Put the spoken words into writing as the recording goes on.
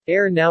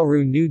Air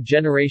Nauru New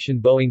Generation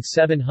Boeing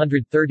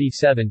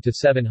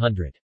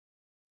 737-700.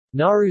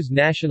 Nauru's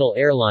national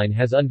airline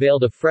has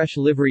unveiled a fresh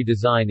livery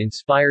design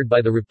inspired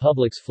by the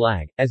Republic's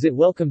flag, as it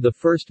welcomed the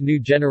first new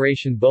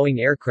generation Boeing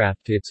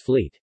aircraft to its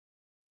fleet.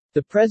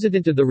 The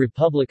President of the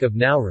Republic of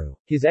Nauru,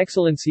 His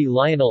Excellency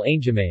Lionel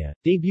Aingemeya,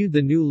 debuted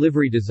the new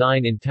livery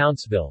design in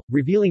Townsville,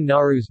 revealing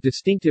Nauru's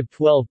distinctive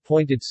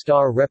 12-pointed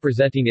star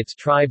representing its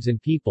tribes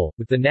and people,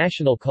 with the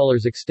national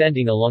colors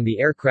extending along the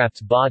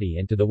aircraft's body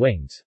and to the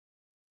wings.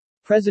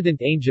 President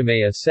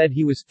Aingemeya said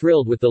he was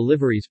thrilled with the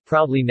livery's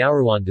proudly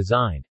Nauruan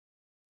design.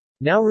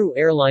 Nauru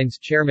Airlines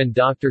chairman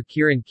Dr.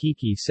 Kiran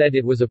Kiki said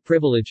it was a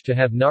privilege to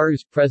have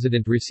Nauru's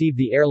president receive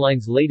the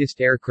airline's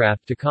latest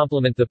aircraft to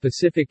complement the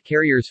Pacific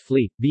Carriers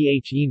fleet,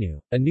 BH-ENU,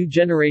 a new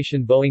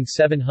generation Boeing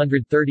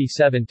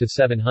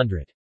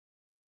 737-700.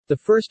 The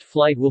first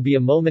flight will be a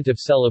moment of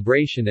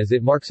celebration as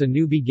it marks a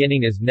new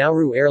beginning as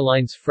Nauru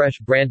Airlines' fresh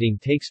branding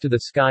takes to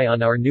the sky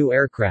on our new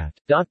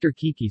aircraft, Dr.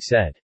 Kiki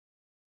said.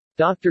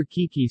 Dr.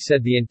 Kiki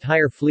said the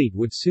entire fleet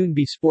would soon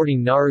be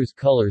sporting Nauru's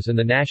colors and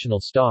the national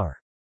star.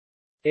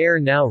 Air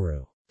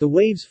Nauru. The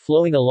waves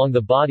flowing along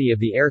the body of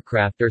the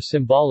aircraft are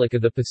symbolic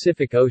of the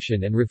Pacific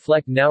Ocean and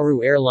reflect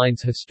Nauru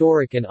Airlines'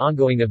 historic and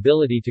ongoing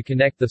ability to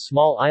connect the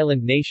small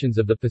island nations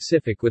of the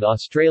Pacific with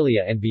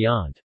Australia and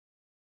beyond.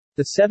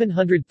 The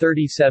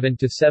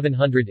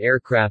 737-700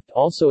 aircraft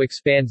also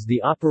expands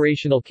the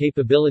operational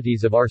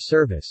capabilities of our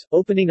service,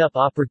 opening up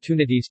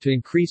opportunities to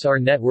increase our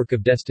network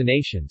of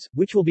destinations,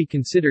 which will be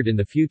considered in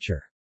the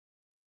future.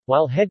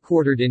 While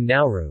headquartered in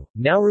Nauru,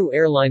 Nauru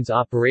Airlines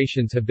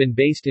operations have been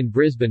based in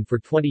Brisbane for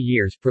 20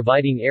 years,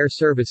 providing air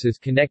services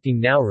connecting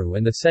Nauru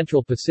and the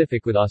Central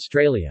Pacific with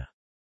Australia.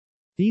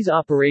 These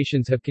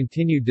operations have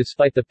continued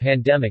despite the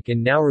pandemic,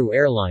 and Nauru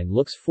Airline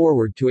looks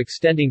forward to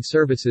extending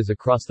services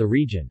across the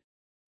region.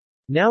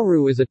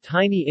 Nauru is a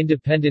tiny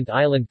independent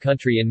island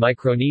country in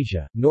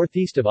Micronesia,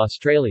 northeast of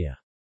Australia.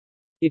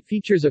 It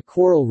features a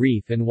coral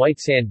reef and white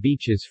sand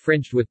beaches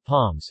fringed with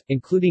palms,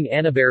 including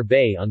Anniver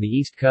Bay on the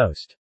east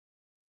coast.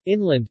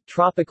 Inland,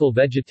 tropical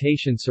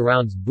vegetation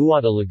surrounds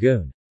Buata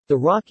Lagoon. The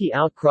rocky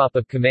outcrop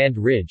of Command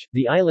Ridge,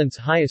 the island's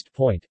highest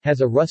point,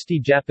 has a rusty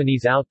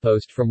Japanese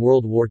outpost from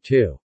World War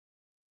II.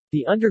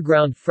 The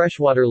underground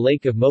freshwater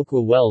lake of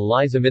Mokwa Well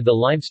lies amid the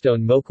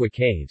limestone Mokwa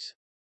Caves.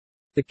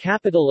 The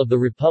capital of the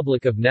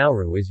Republic of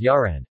Nauru is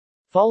Yaran.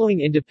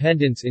 Following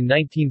independence in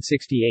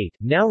 1968,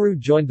 Nauru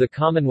joined the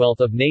Commonwealth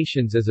of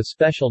Nations as a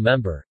special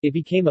member. It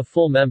became a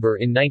full member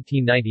in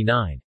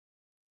 1999.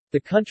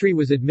 The country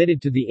was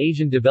admitted to the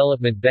Asian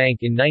Development Bank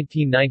in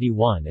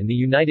 1991 and the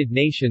United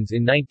Nations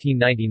in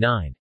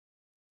 1999.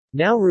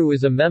 Nauru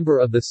is a member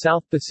of the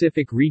South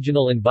Pacific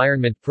Regional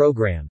Environment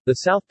Program, the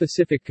South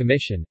Pacific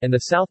Commission, and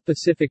the South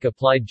Pacific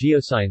Applied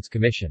Geoscience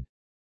Commission.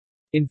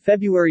 In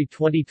February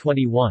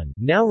 2021,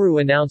 Nauru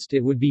announced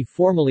it would be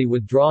formally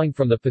withdrawing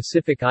from the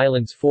Pacific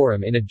Islands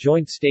Forum in a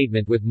joint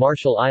statement with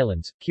Marshall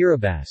Islands,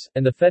 Kiribati,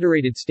 and the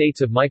Federated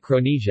States of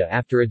Micronesia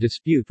after a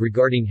dispute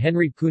regarding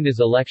Henry Puna's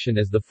election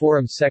as the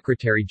forum's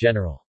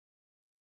Secretary-General.